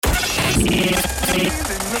You're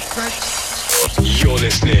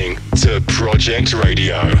listening to Project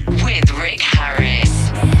Radio with Rick Harris.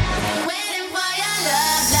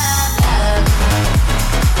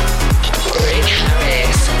 Rick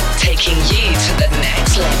Harris, taking you to the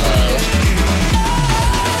next level.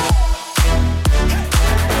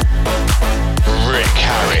 Rick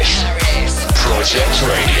Harris, Project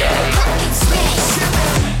Radio.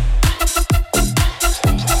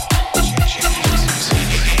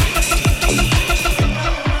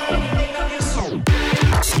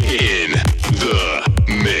 In the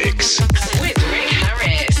mix with Rick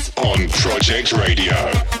Harris on Project Radio.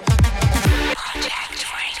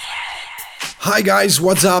 Hi guys,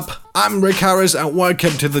 what's up? I'm Rick Harris and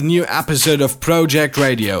welcome to the new episode of Project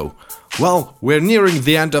Radio. Well, we're nearing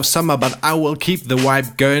the end of summer, but I will keep the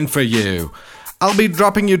vibe going for you. I'll be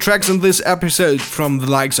dropping you tracks in this episode from the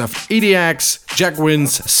likes of EDX, Jack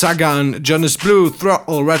Wins, Sagan, Jonas Blue,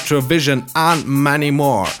 Throttle, Retrovision and many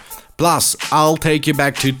more. Plus, I'll take you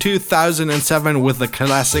back to 2007 with the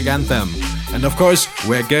classic anthem. And of course,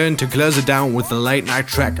 we're going to close it down with the late night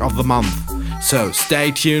track of the month. So stay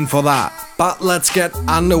tuned for that. But let's get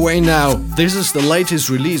underway now. This is the latest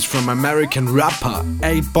release from American rapper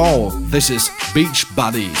 8Ball. This is Beach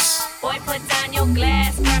Buddies. Boy, put down your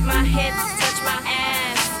glass, grab my hips, touch my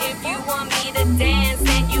ass. If you want me to dance,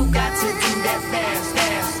 then you got to do that fast,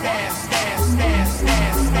 fast, fast, fast, fast,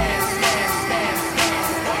 fast, fast, fast, fast.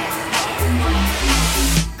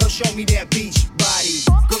 Go show me that beach body.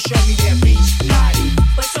 Go show me that beach body.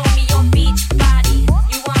 But show me your beach body.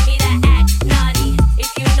 You want me to act naughty?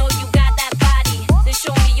 If you know you got that body, then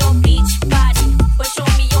show me your beach body. But show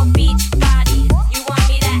me your beach body. You want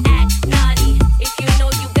me to act naughty? If you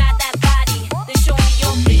know you got that body, then show me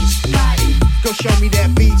your beach body. Go show me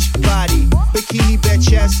that beach body. Bikini bed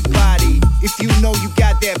chest body. If you know you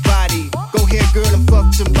got that body, go ahead girl and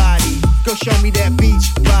fuck somebody. Go show me that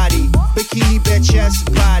beach body. Bikini bed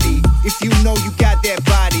chest body. If you know you got that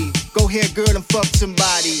body, go ahead girl and fuck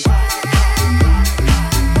somebody.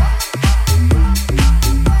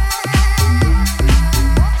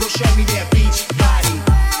 Go show me that beach body.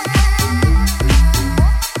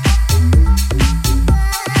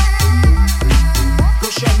 Go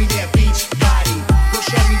show me that beach body. Go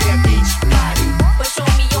show me that beach body. But show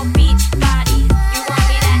me your beach body. You want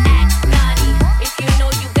me to act naughty? If you know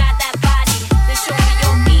you got that body, then show me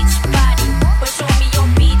your beach body. But show me your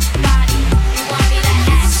beach body. You want me to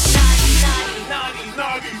act naughty, naughty.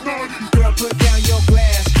 Girl, put down your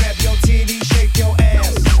glass, grab your titty, shake your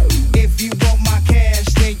ass. If you want my cash,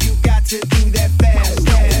 then you got to do that fast,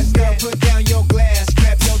 fast. Girl, put down your glass,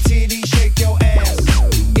 grab your titty, shake your ass.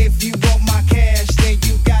 If you want my cash, then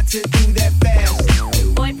you got to do that fast.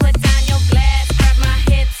 Boy, put down your glass, grab my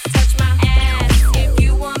hips, touch my ass. If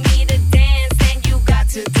you want me to dance, then you got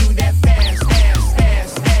to do that fast, fast,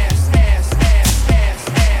 fast, fast, fast, fast, fast,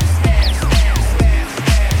 fast, fast, fast,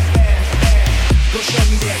 fast. Go show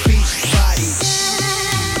me that beach body.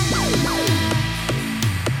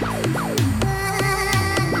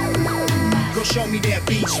 Go show me that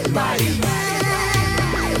beach body.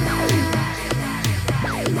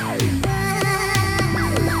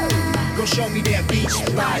 Go show me that beach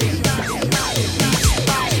body.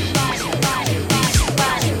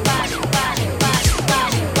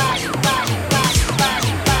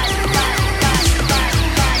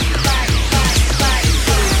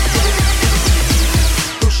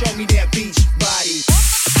 Go show me that beach body. Show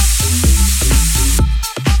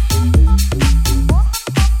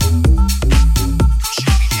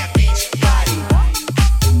me that beach body.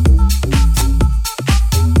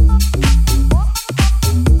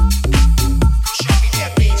 Show me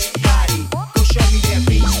that beach body. Go show me that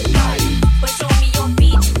beach body. But show me your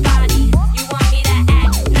beach body. You want me to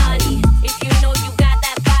act naughty? If you know you got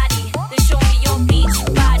that body, then show me your beach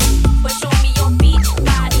body. But show me your beach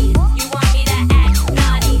body. You want me to act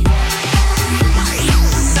naughty?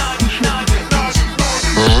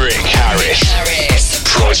 Rick Harris,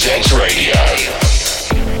 Project Radio.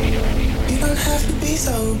 You don't have to be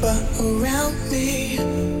sober around me.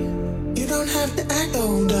 You don't have to act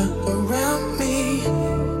older around me.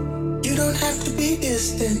 You don't have to be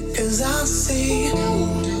distant, cause I'll see.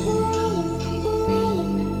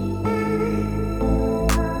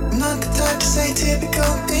 I'm not the type to say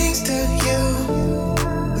typical things to you.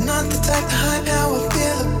 I'm not the type to hide how I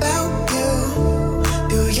feel about you.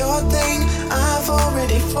 Do your thing, I've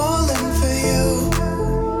already fallen for you.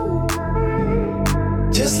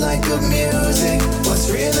 Just like good music, what's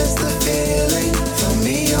real is the feeling. For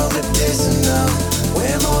me, all the medicinal,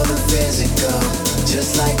 we're more than physical.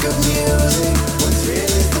 Just like good music, what's real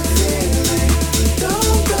is the feeling.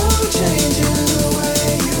 Don't go changing the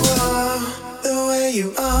way you are.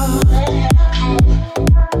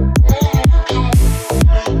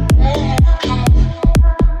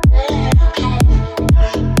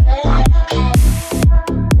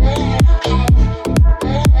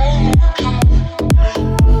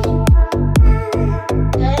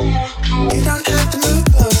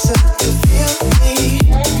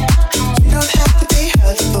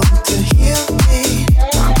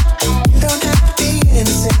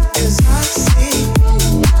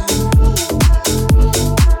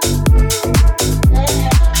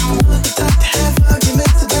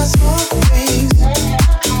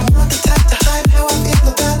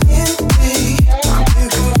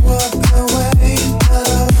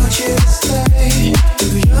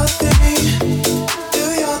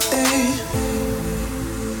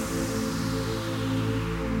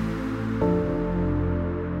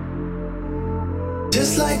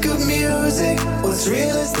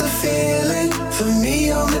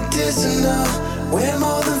 medicinal. We're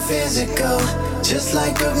more than physical, just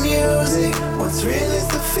like good music. What's real is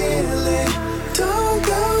the feeling. Don't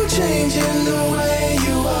go changing the way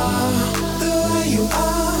you are, the way you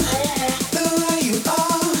are, the way you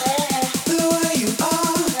are, the way you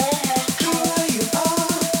are, the way you are.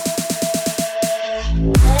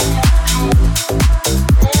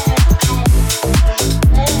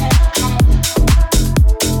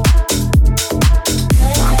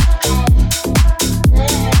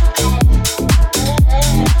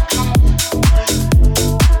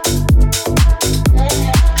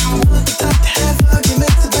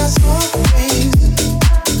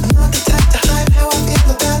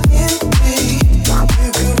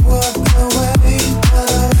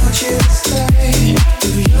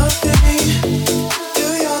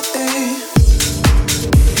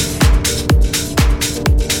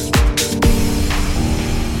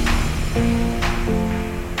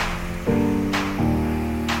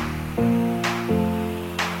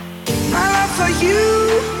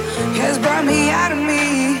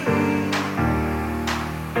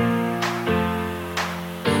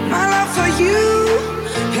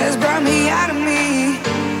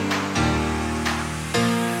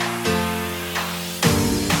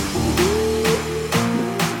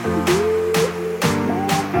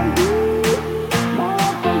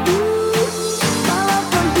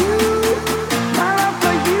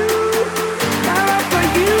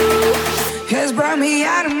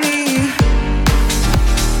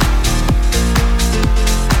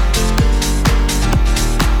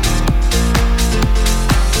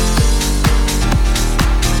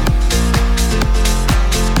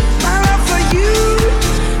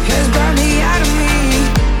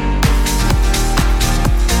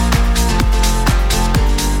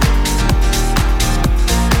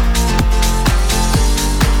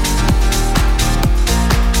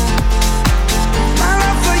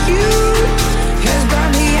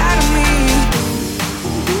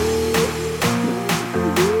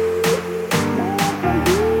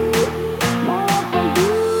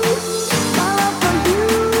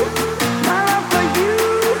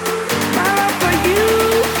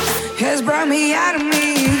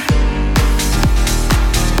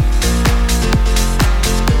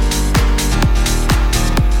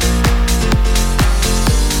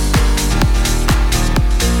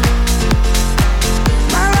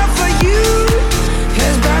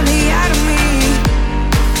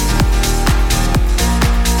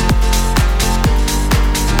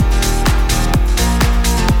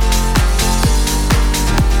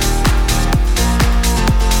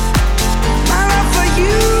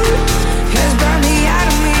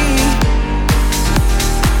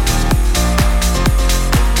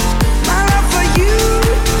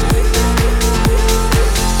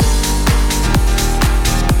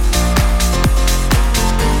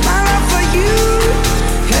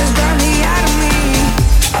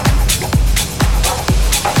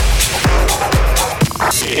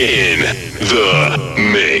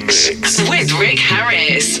 With Rick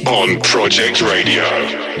Harris on Project Radio.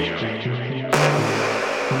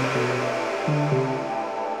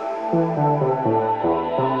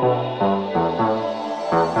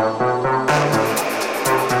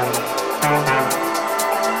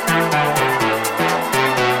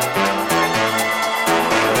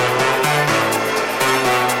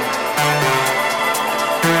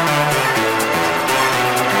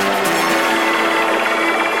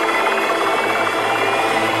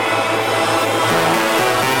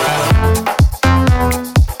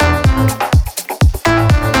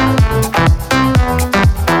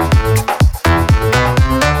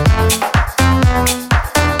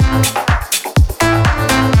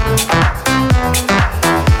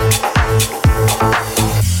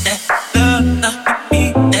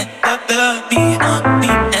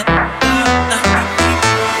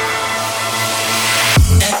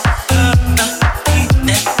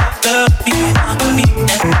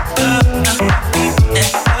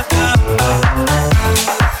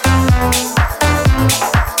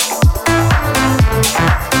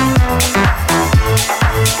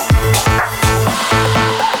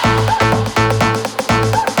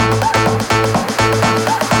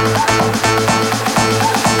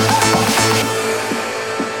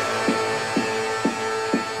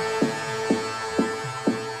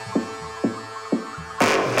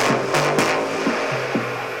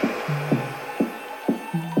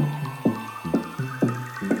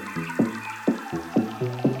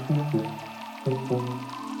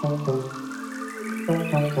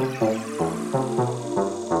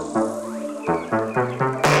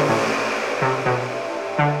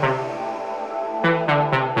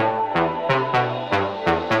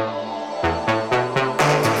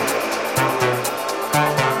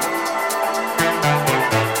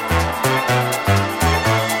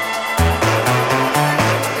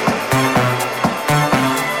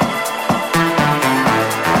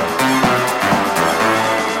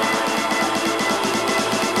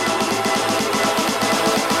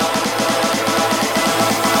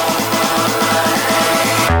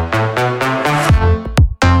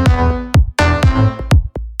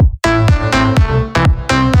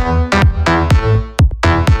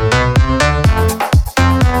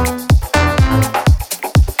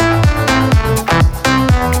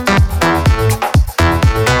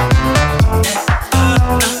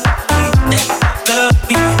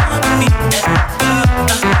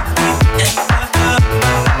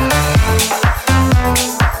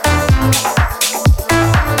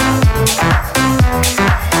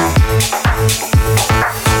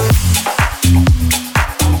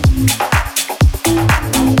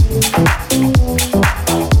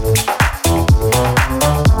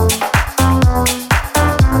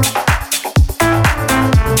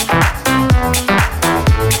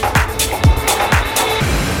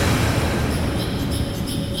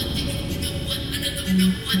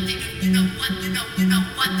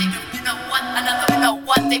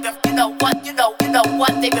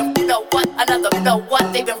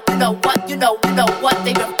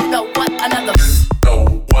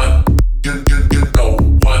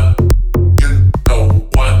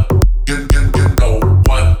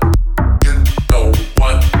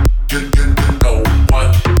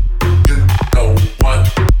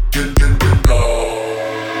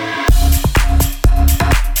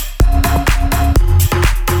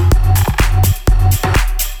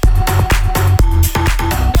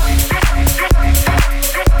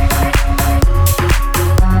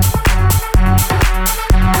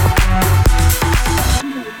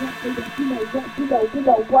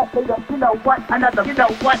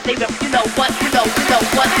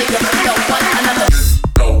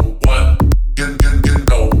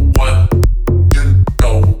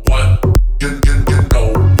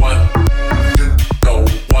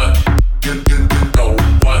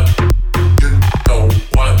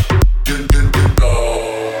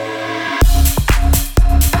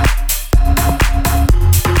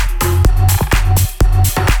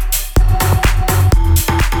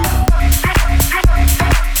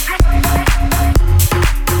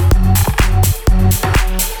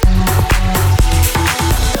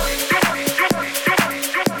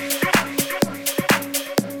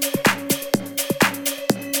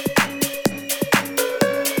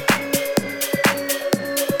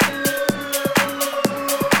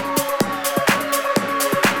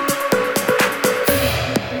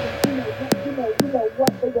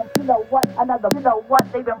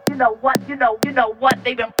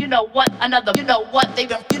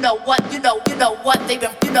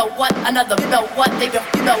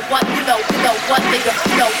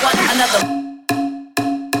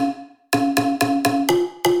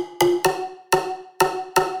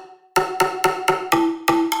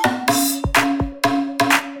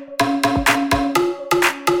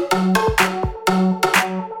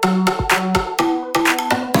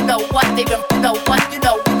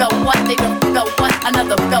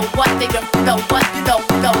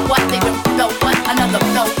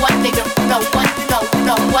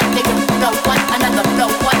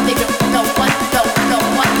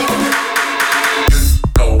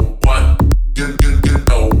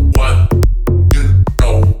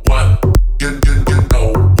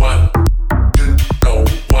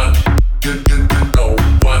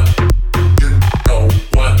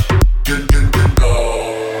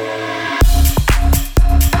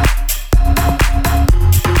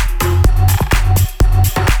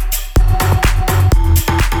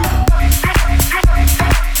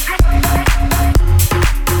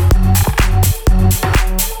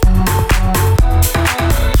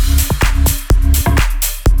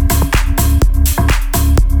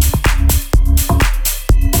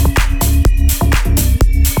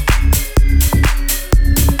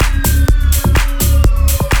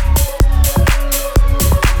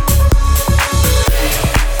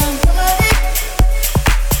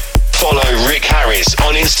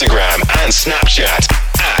 Snapchat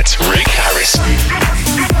at Rick Harris.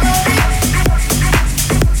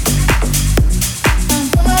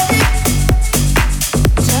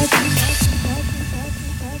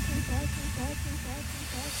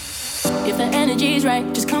 If the energy's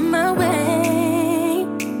right, just come my way.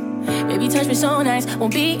 Baby, touch me so nice,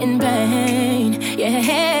 won't be in vain.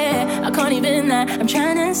 Yeah, I can't even lie, I'm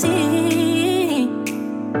trying to see.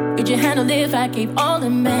 Could you handle if I keep all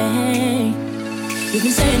in May? You've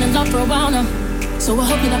been saying I'm lost for a while now, so I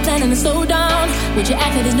hope you're not planning to slow down. Would you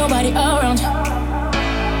act like there's nobody around?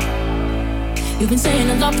 You've been saying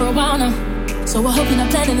I'm lost for a while now, so I hope you're not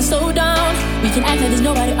planning to slow down. We can act like there's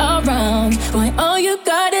nobody around. Boy, all you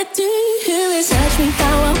gotta do is touch me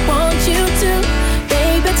how I want you to.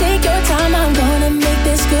 Baby, take your time, I'm gonna make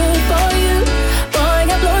this good for you. Boy,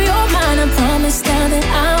 I blow your mind, I promise now that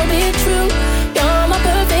I'll be true. You're my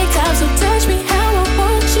perfect type, so touch me how I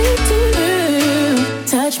want you to.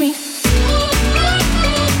 Touch me.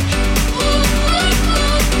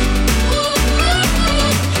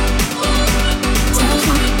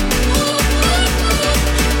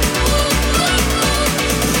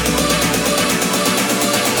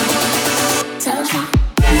 Touch me.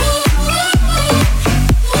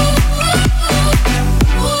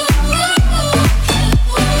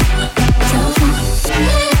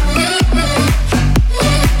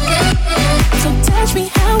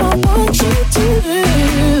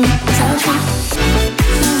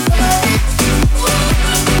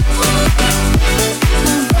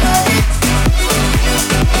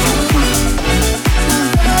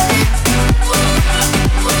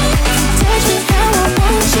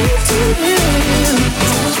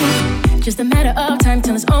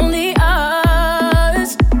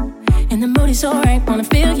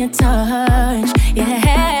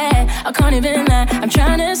 don't even lie. I'm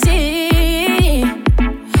trying to see,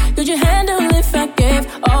 could you handle if I gave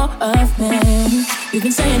all of me? You've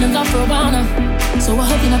been saying I'm gone for a while now, so I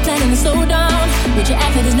hope you're not planning to slow down. Would you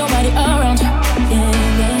act like there's nobody around? Yeah,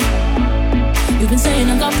 yeah. You've been saying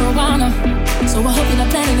I'm gone for a while now, so I hope you're not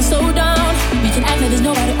planning to slow down. We can act like there's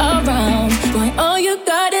nobody around. Boy, all you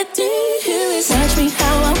gotta do is touch me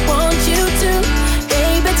how I want you to.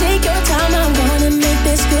 Baby, take your time, I wanna make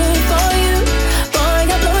this good for you. Boy,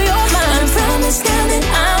 I blow your mind, promise now that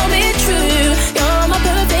I'll be true. You're my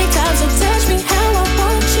perfect type, so touch me how I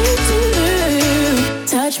want you to.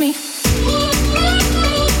 Touch me.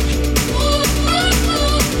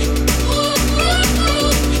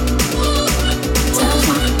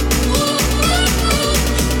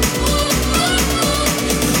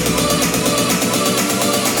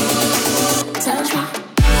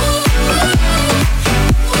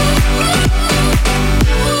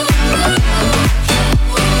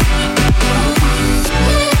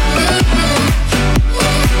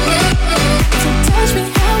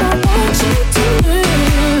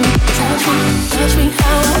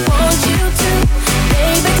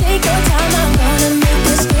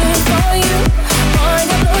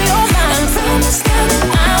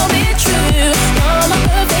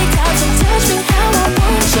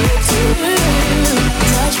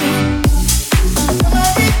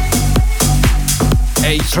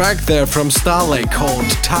 Track there from Starlay called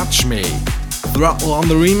Touch Me. Throttle on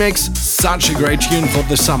the remix, such a great tune for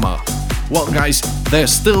the summer. Well guys,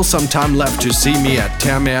 there's still some time left to see me at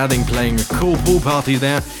Terme Erding playing a cool pool party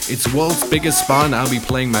there. It's world's biggest spa and I'll be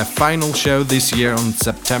playing my final show this year on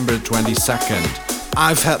September 22nd.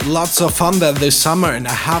 I've had lots of fun there this summer and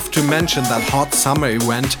I have to mention that hot summer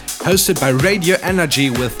event hosted by Radio Energy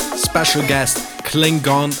with special guest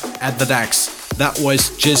Klingon at the decks. That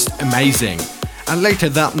was just amazing. And later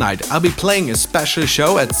that night, I'll be playing a special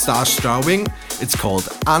show at Star Straubing. It's called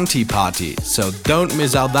Anti-Party, so don't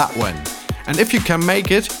miss out that one. And if you can make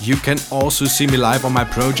it, you can also see me live on my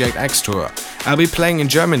Project X tour. I'll be playing in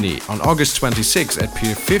Germany on August 26th at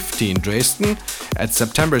Pier 15 Dresden, at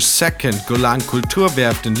September 2nd Golan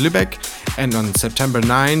Kulturwerft in Lübeck, and on September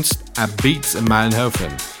 9th at Beats in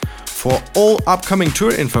Malenhofen. For all upcoming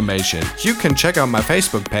tour information, you can check out my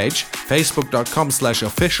Facebook page,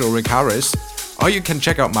 facebook.com/officialrickharris, or you can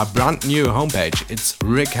check out my brand new homepage, it's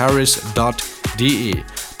rickharris.de.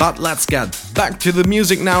 But let's get back to the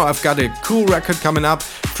music now. I've got a cool record coming up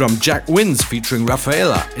from Jack Wins featuring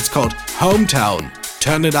Rafaela. It's called Hometown.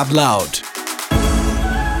 Turn it up loud.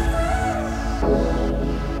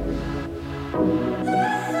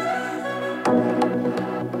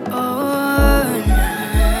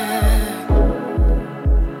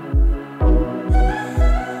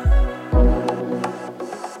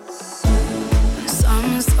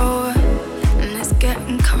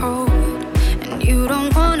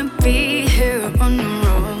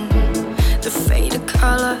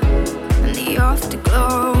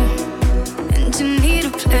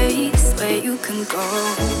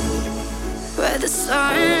 Where the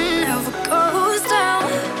sun never goes down,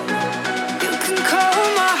 you can call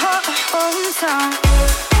my heart a hometown.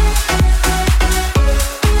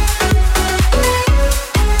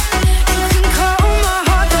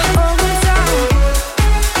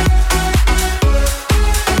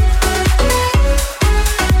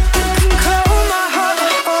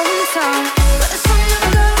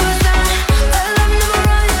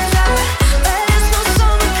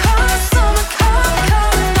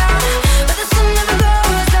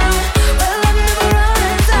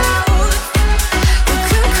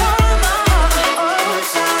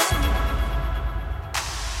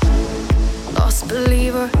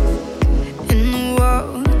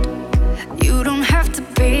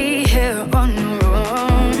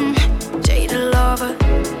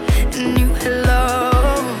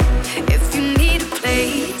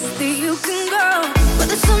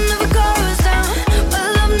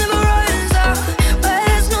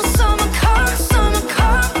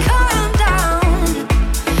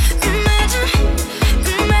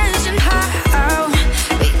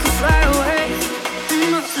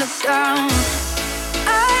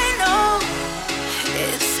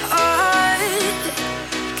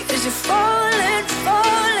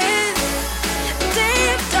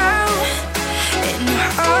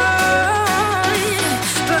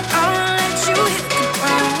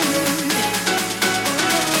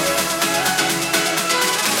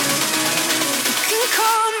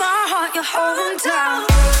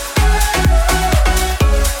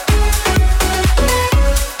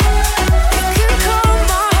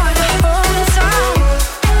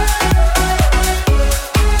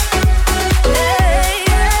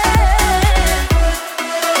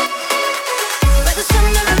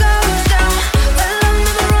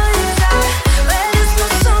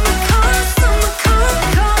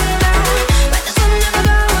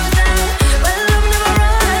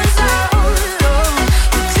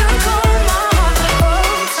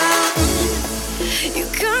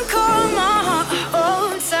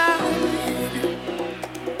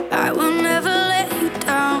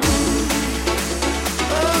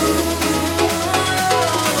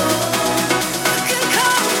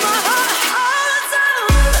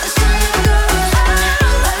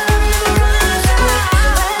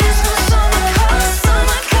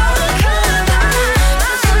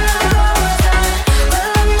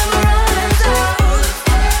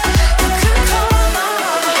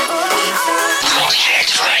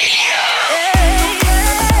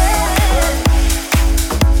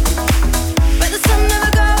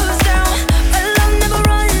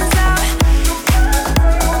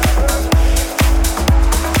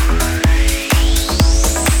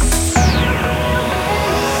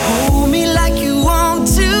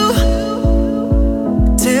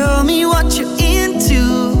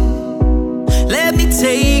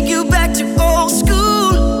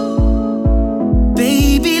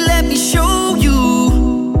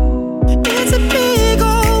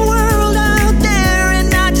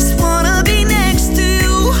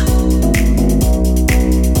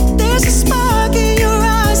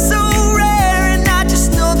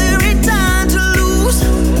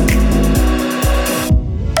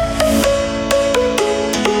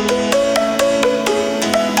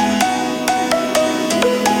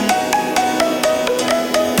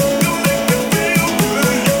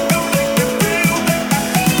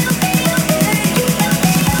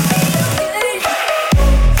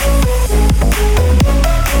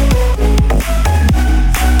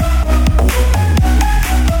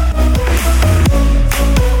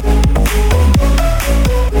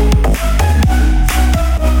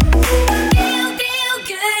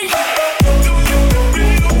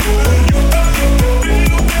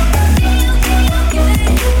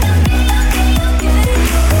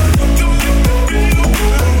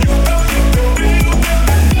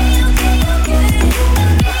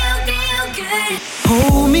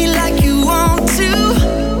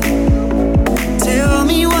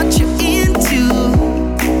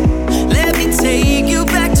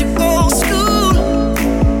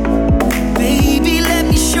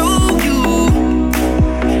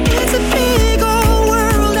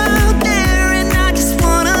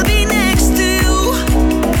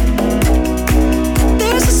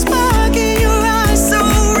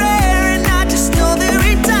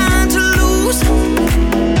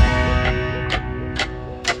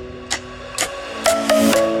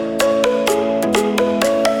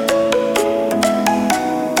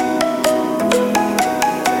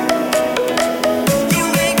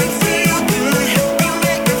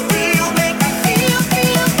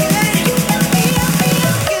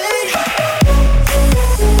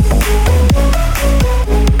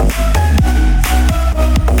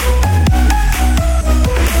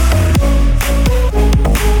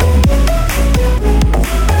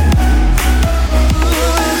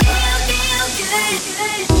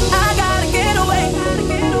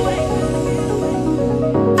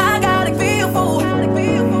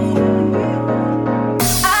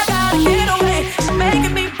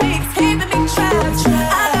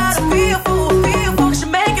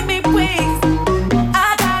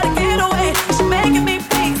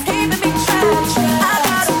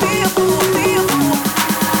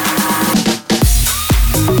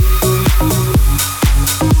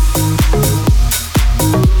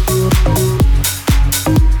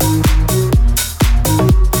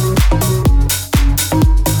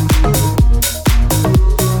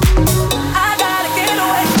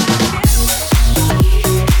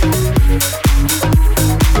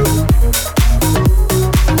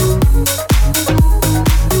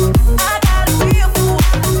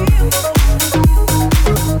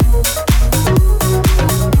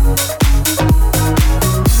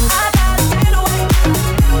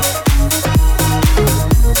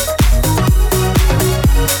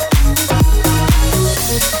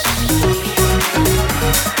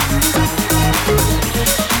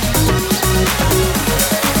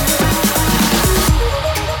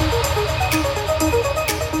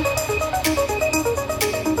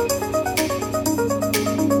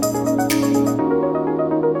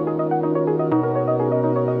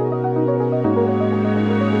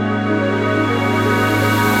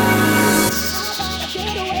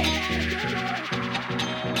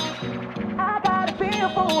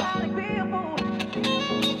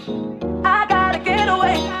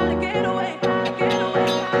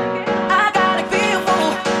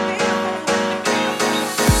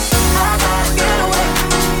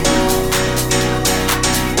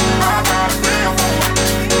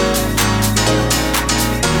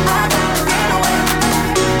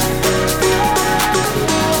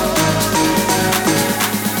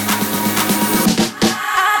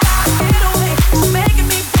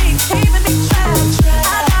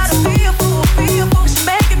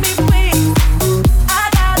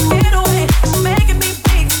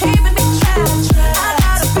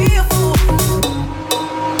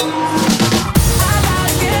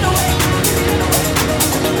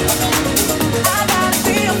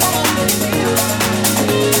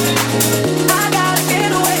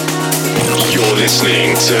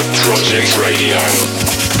 listening to Project Radio,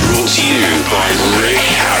 brought to you by Rick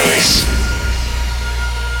Harris.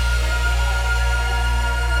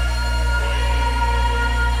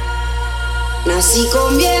 Nací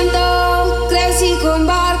con viento, crecí con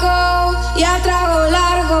barco y a trago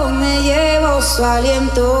largo me llevo su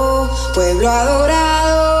aliento. Pueblo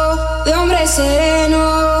adorado, de hombre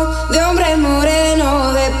sereno, de hombre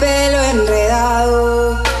moreno, de pelo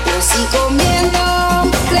enredado. Nací con viento,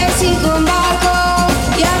 crecí con barco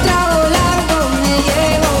y a trago largo me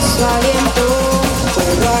llevo su aliento.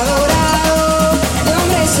 Pueblo adorado, de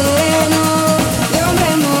hombre sereno, de hombre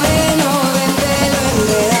moreno, de pelo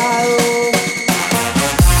enredado.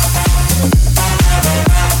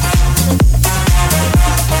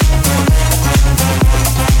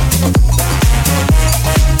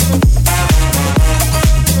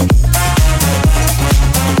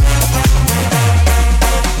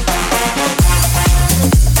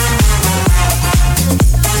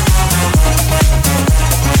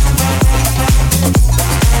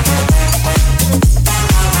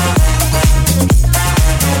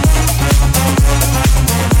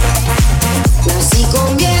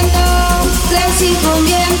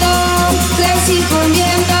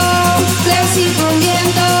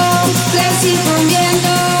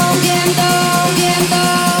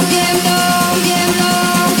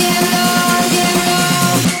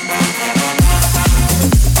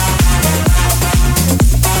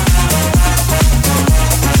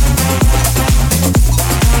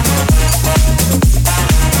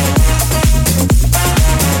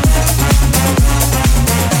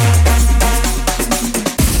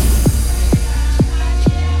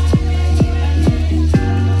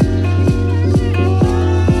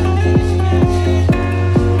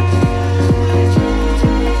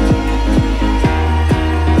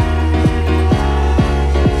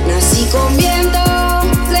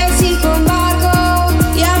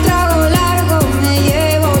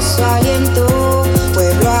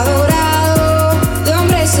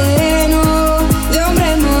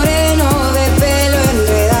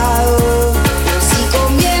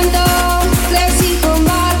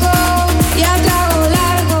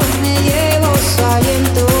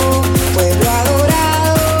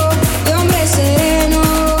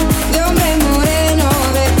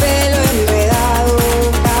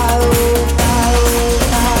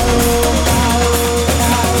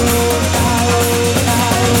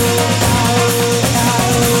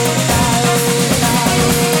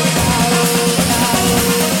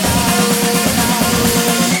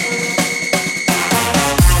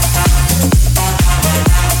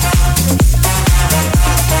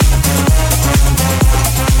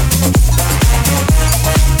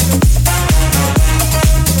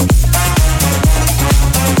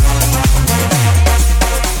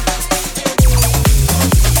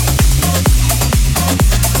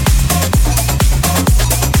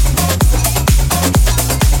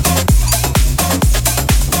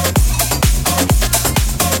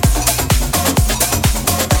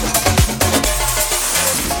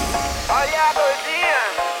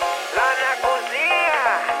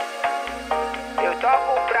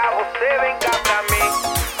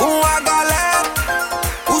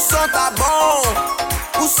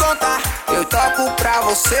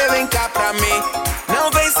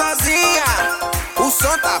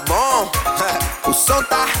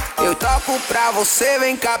 Você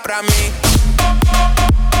vem cá pra mim.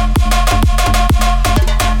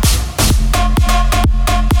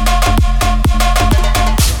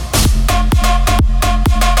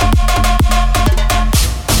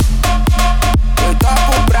 Eu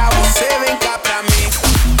toco pra você, vem cá pra mim.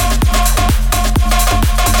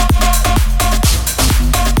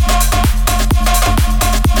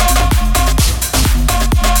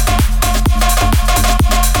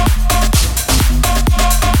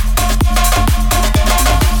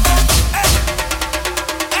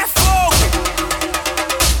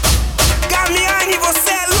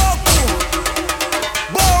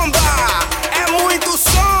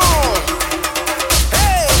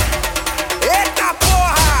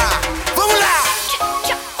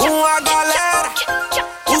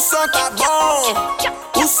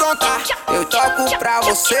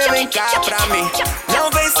 Você vem cá pra mim, não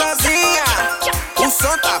vem sozinha. O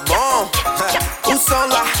som tá bom, o som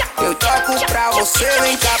lá. Eu toco pra você,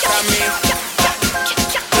 vem cá pra mim.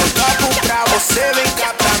 Eu toco pra você, vem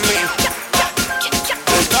cá pra mim.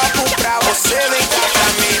 Eu toco pra você, vem cá pra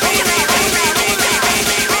mim.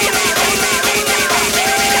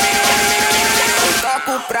 Eu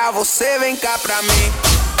toco pra você, vem cá pra mim.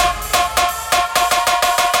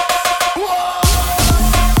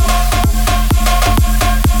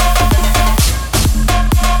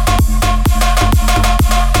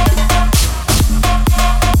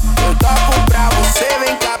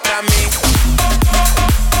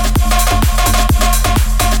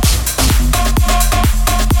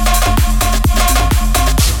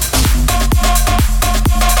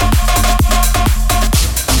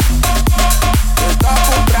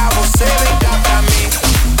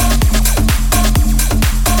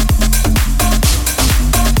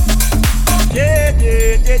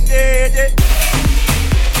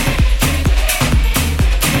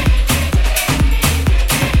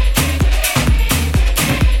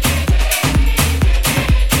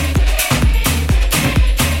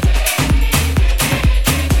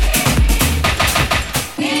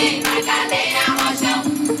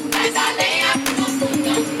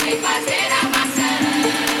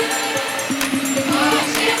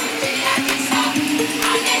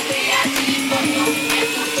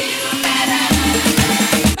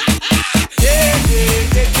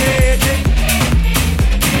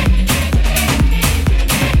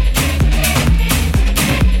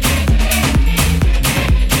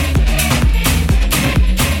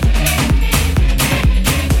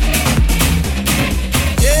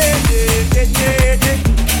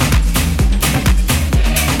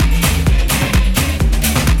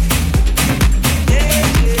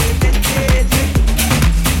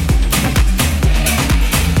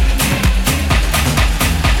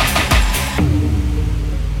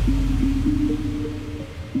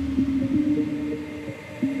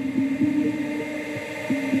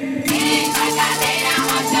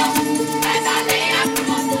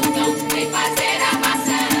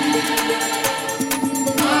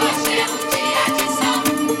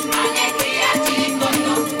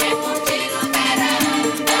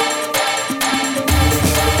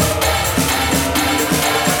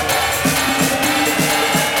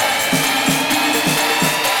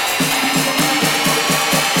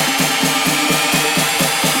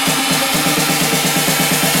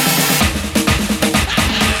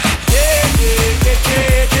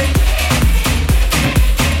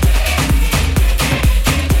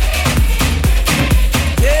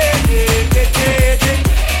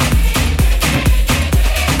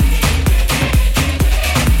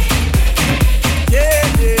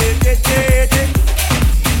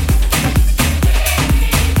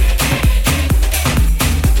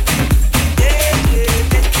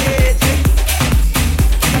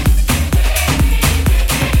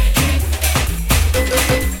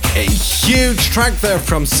 Track there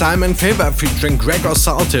from Simon Favor featuring Gregor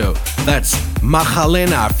Salto. That's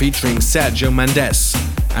Magdalena featuring Sergio Mendes.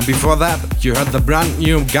 And before that, you heard the brand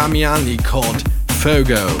new Gamiani called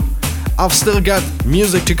Fogo. I've still got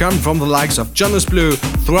music to come from the likes of Jonas Blue,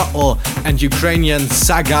 Throttle and Ukrainian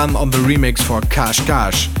Sagan on the remix for Cash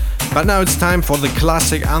Cash. But now it's time for the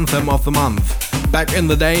classic anthem of the month. Back in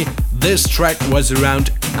the day, this track was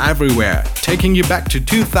around everywhere, taking you back to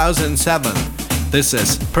 2007. This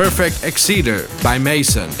is Perfect Exceeder by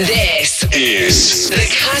Mason. This is the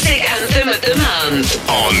classic anthem of the month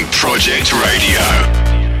on Project Radio.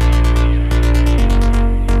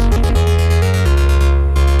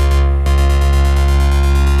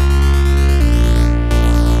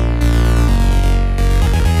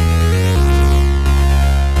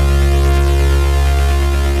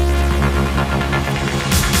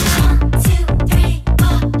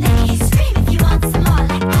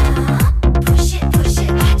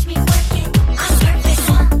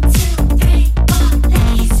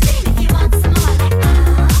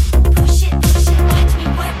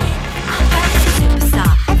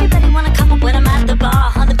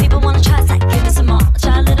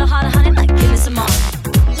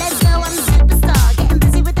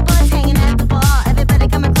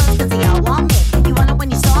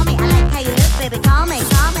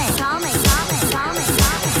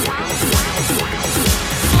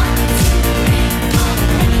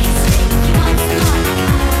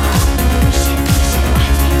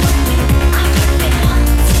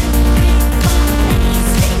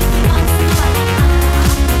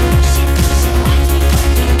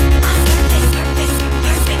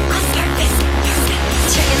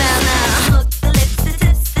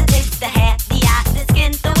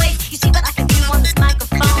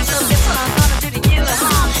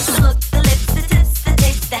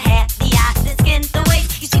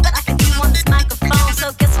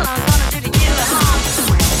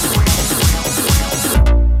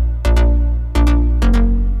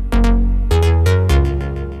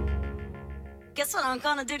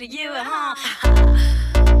 do to you, huh?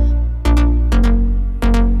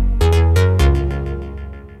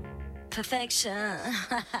 Perfection.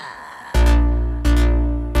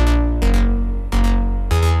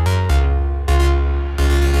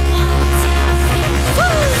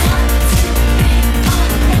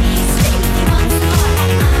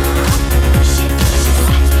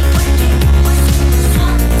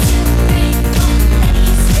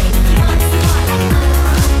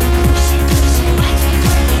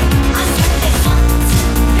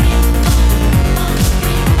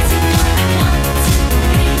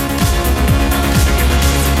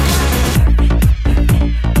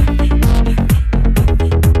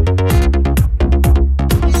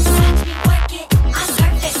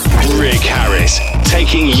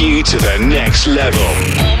 to the next level.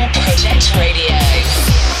 On Project Radio.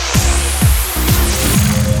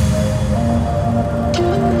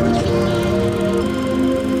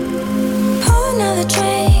 Another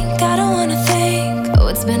drink, I don't wanna think. Oh,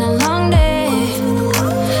 it's been a long day.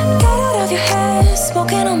 Get out of your head,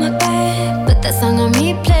 smoking on my bed. Put that song on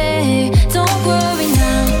replay. Don't worry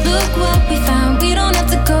now, look what we found. We don't have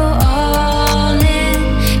to go all in.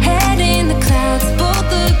 Head in the clouds, both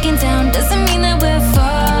looking down. Doesn't mean that we're falling.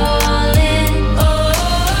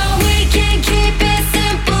 Oh, we can keep it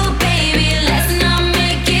simple, baby. Let's not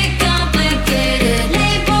make it complicated.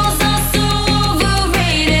 Labels are so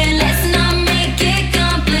overrated. Let's not make it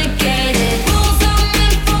complicated. Rules are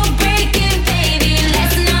meant for breaking, baby.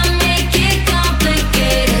 Let's not make it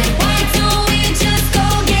complicated. Why don't we just go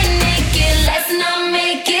get naked? Let's not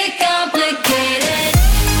make it complicated.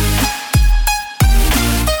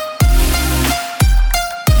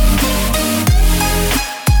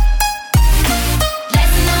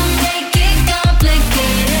 Let's not make it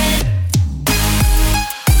complicated.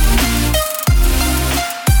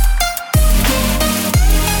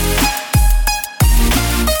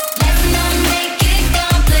 Let's not make it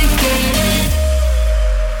complicated.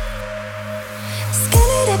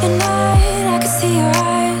 Scanning up at night, I can see your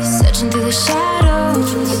eyes searching through the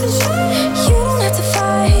shadows. You don't have to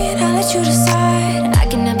fight, I'll let you decide. I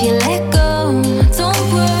can help you let go. Don't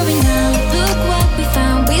worry now, look what we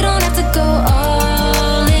found. We don't have to go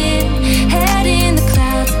all in. Head in the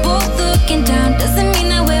clouds, both looking down. Doesn't mean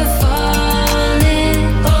that we're falling.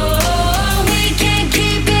 Oh, we can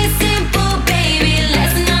keep it simple, baby.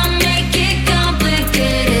 Let's not make it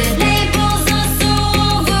complicated. Labels are so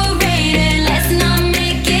overrated. Let's not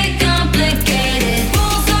make it complicated.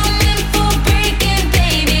 Rules are meant for breaking,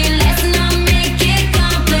 baby. Let's not make it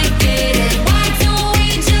complicated. Why don't we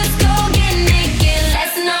just go get naked?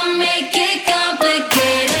 Let's not make it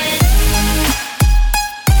complicated.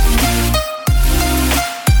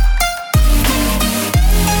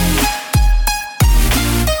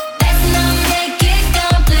 Let's not make it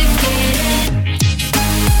complicated.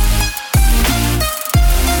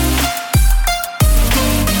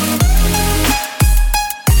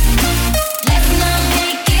 Let's not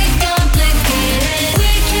make it complicated.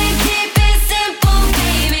 We can keep it simple,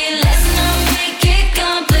 baby. Let's not make it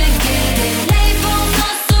complicated. Labels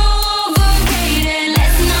are so overrated.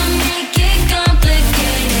 Let's not make it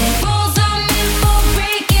complicated. Rules are meant for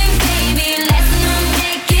breaking, baby. Let's not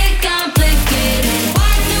make it complicated.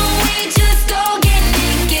 Why don't we just go get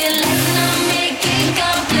naked? Let's not make it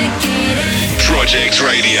complicated. Project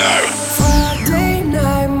Radio. Friday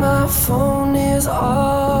night, my phone is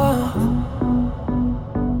off,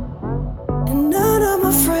 and none of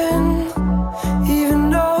my friends even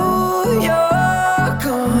know you're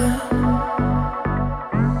gone.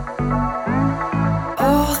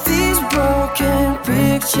 All these broken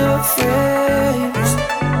picture frames,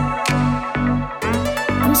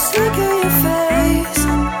 I'm sick of your face,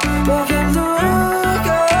 but can't look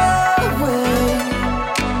away.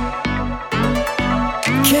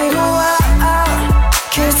 Can't go out,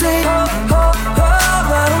 can't stay home.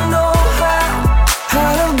 I don't know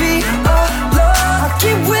how to be alone. I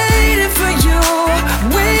keep waiting for you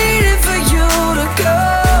to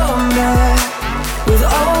come back with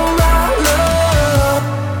all my love.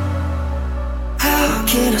 How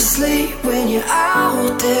can I sleep when you're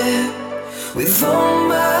out there with all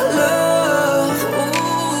my love?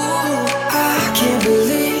 Ooh, I can't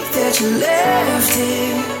believe that you left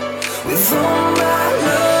here with all my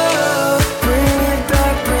love. Bring it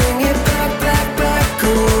back, back, oh.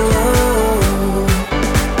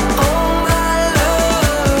 All my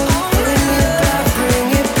love. Bring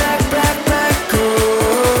it back, oh.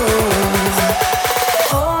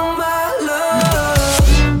 All my love.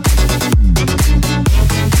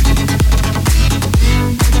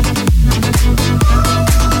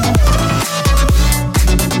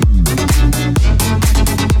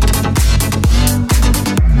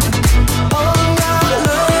 All my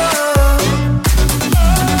love.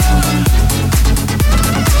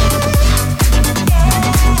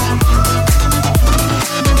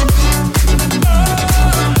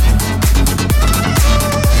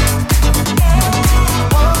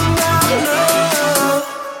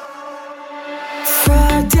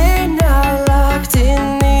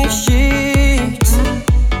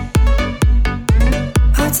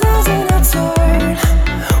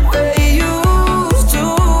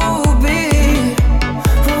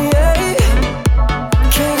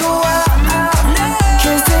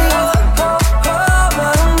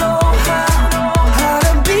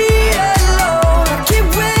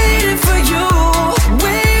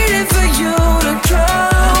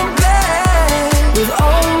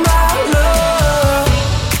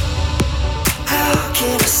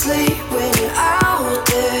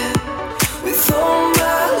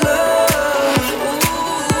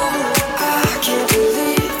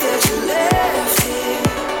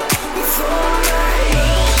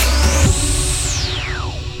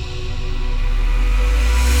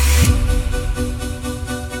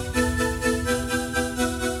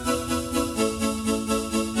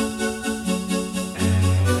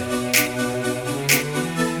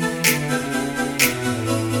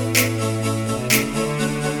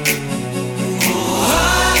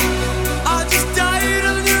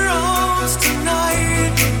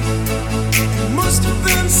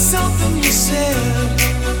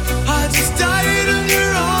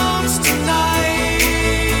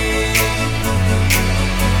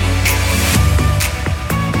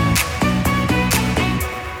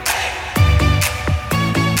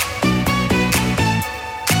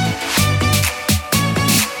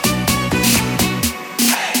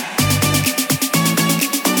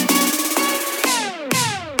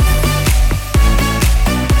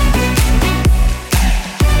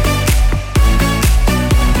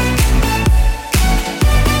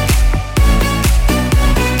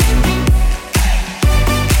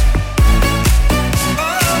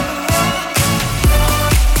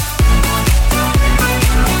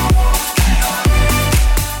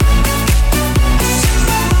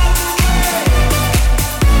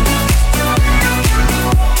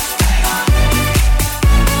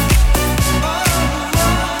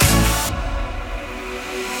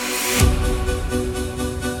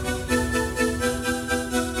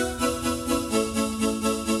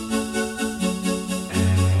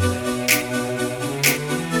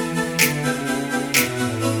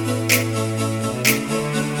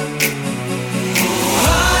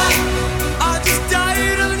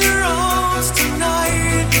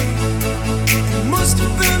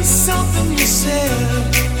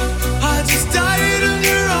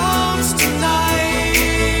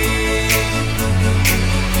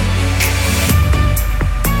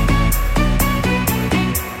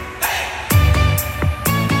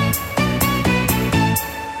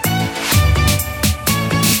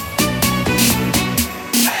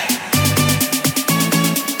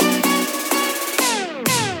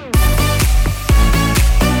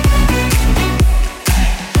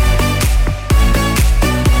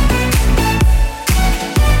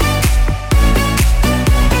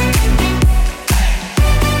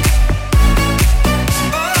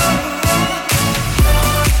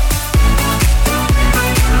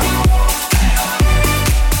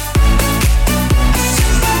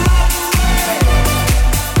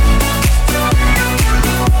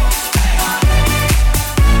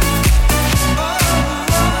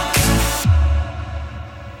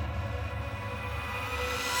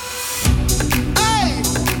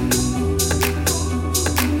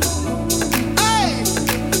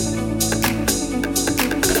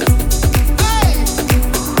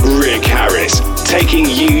 taking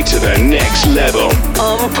you to the next level.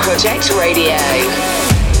 On Project Radio.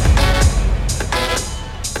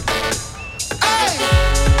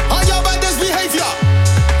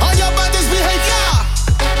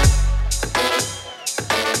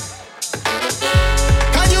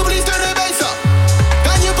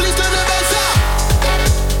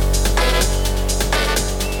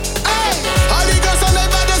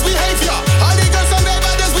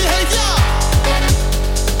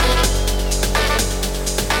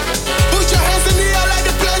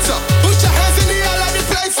 Put your hands in the air like the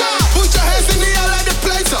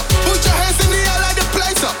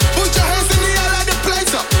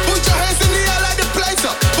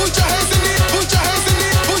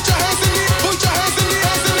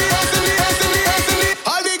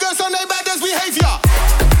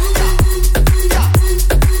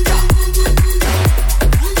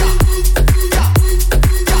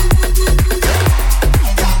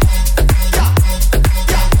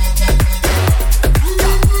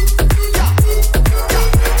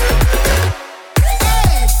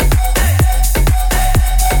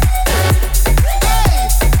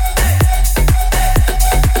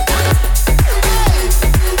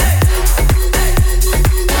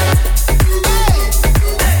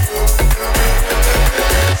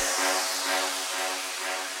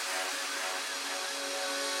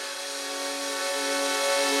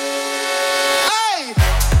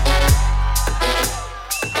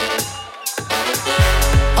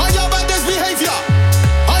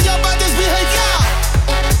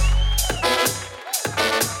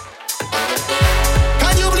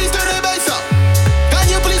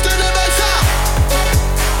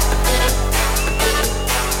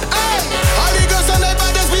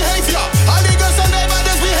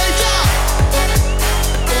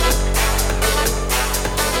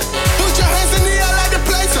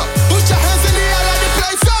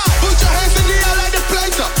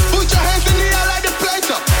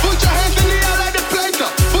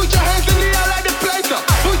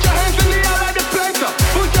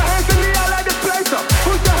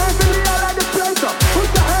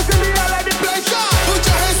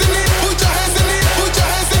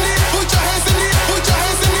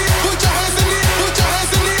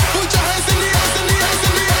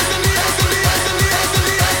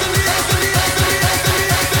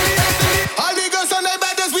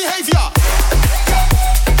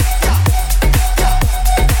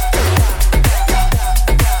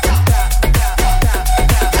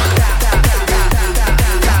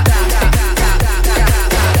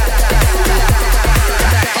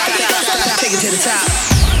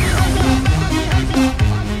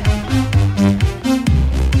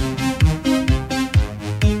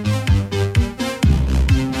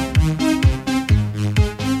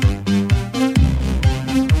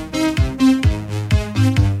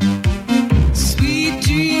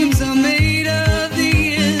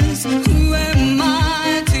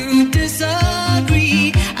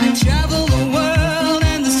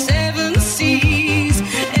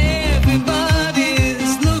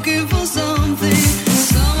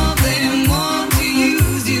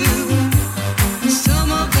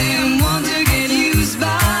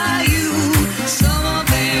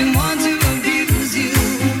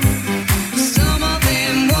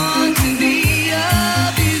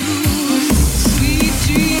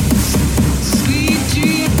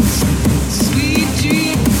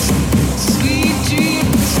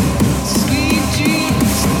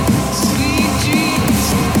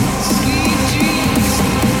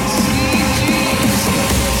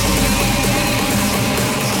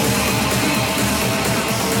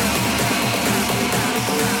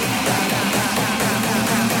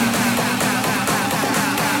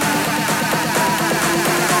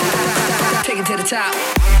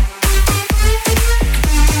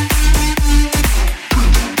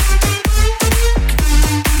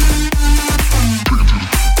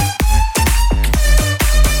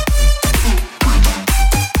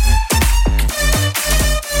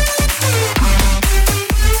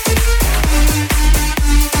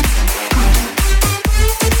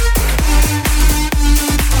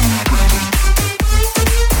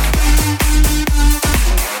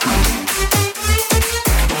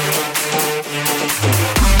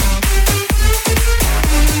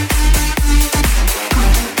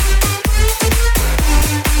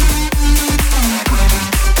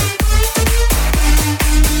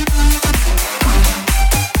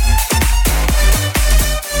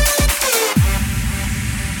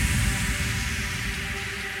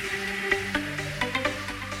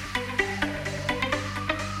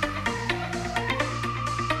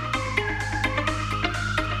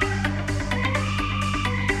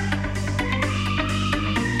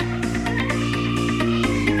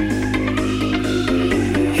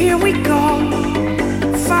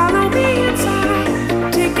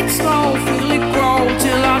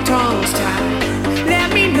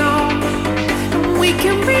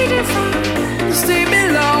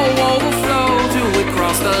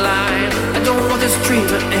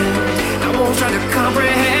don't try to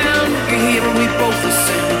comprehend. You're here and we both the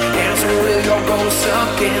same. Dancing with your ghost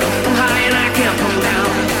again. I'm high and I can't come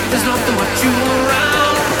down. There's nothing but you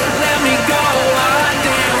around. Let me go, I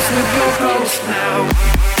dance with your ghost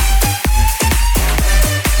now.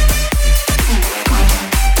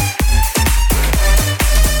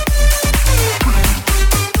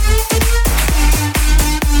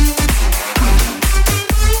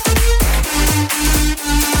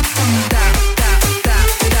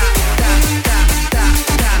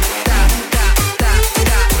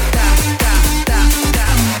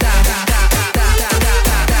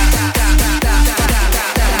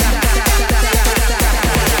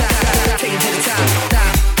 Take it to the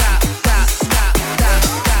top.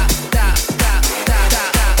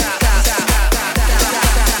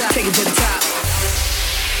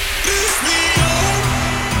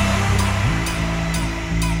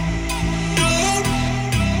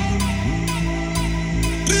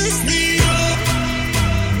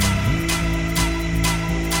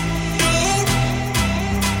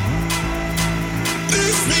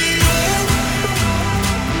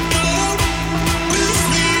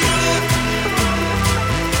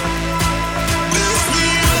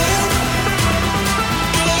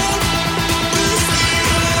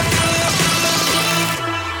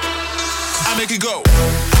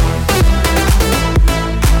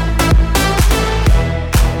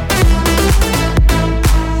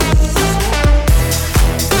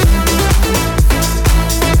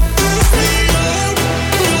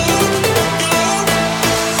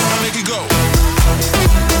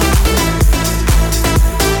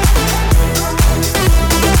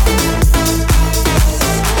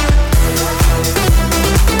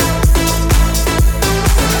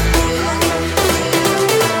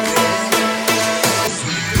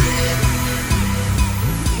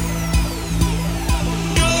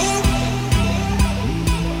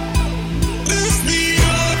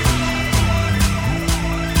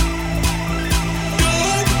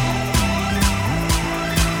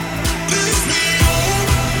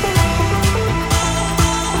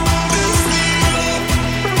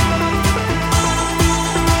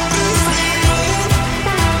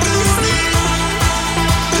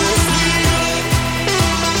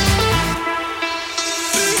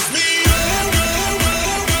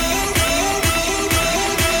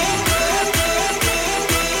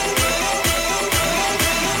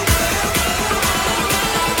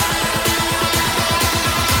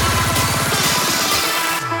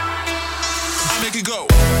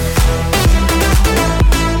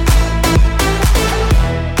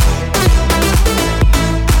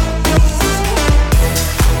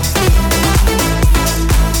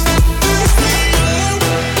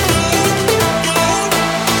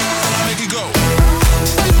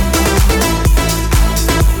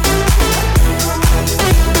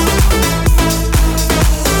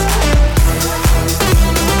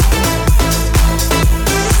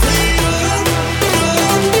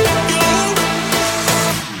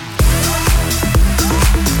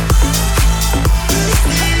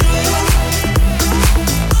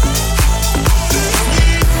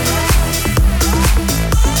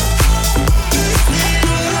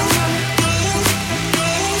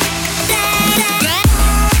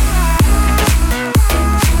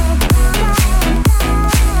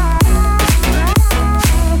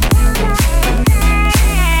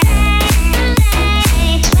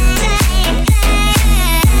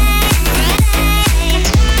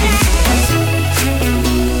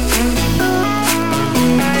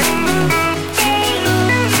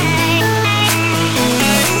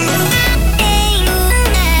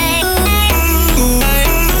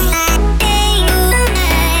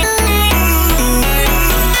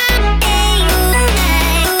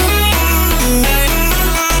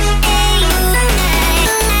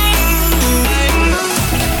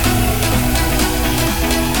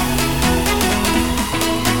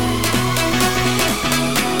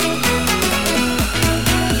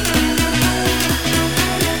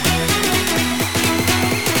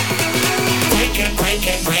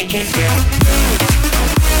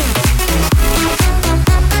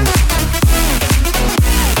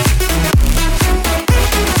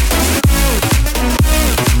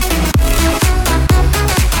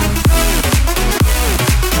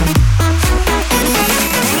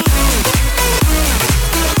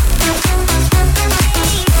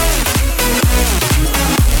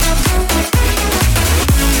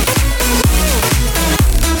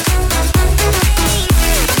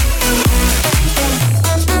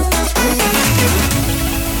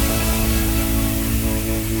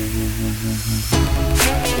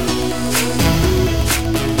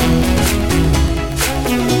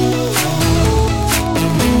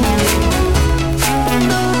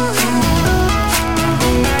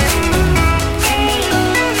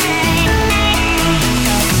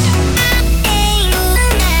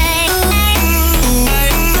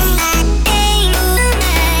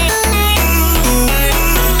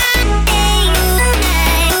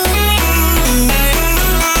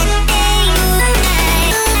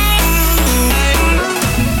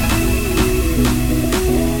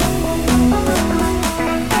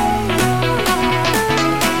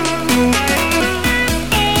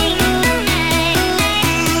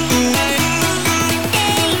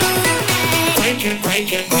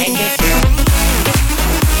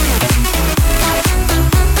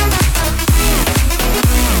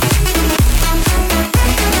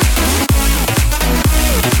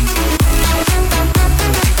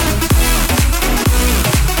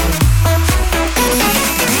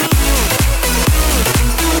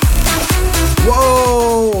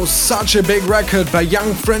 such a big record by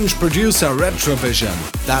young French producer Retrovision.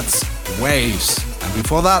 That's Waves. And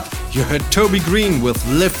before that, you heard Toby Green with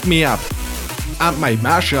Lift Me Up. And my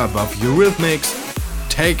mashup of Eurythmics,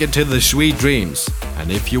 Take It to the Sweet Dreams. And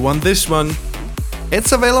if you want this one,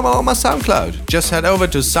 it's available on my SoundCloud. Just head over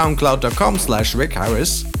to soundcloud.com/Rick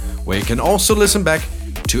Harris, where you can also listen back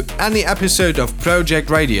to any episode of Project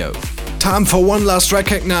Radio. Time for one last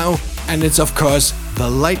record now, and it's of course the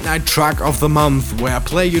late night track of the month, where I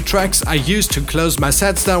play you tracks I used to close my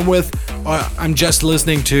sets down with, or I'm just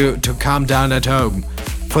listening to calm down at home.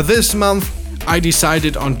 For this month, I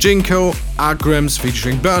decided on Jinko Agrims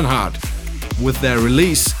featuring Bernhard with their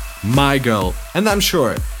release My Girl, and I'm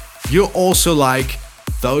sure you also like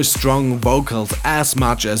those strong vocals as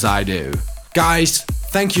much as I do. Guys,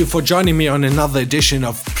 thank you for joining me on another edition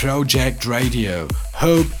of Project Radio.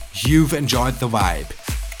 Hope you've enjoyed the vibe.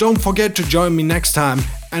 Don't forget to join me next time.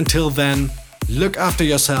 Until then, look after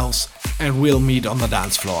yourselves and we'll meet on the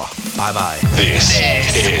dance floor. Bye bye. This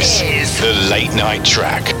is the late night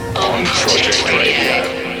track on Project Radio.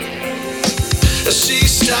 She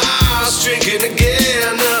starts drinking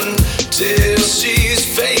again until she's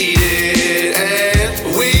faded,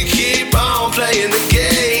 and we keep on playing the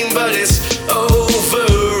game, but it's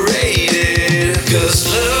overrated. 'Cause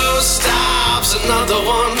love stops, another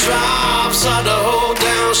one drops, hard to hold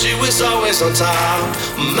down, she was always on top.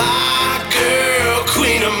 My girl,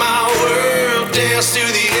 queen of my world, dance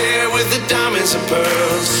through the air with the diamonds and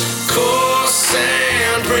pearls. Coarse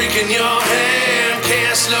sand breaking your hand,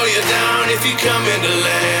 can't slow you down if you come into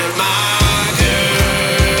land. My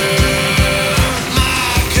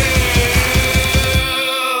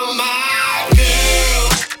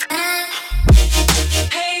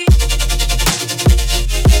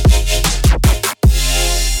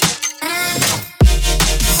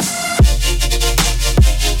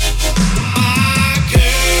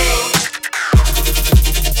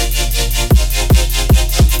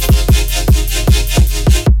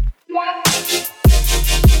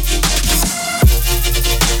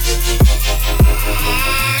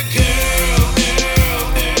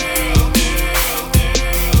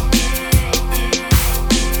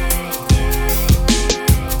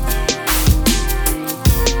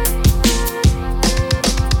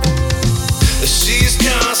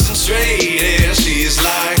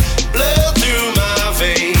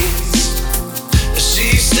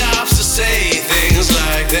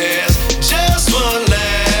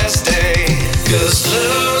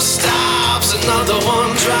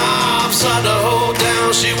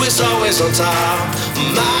on top.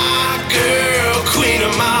 My girl, queen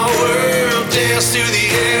of my world, dance through the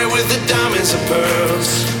air with the diamonds and pearls.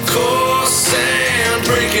 Coarse sand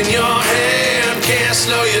breaking your hand, can't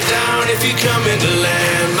slow you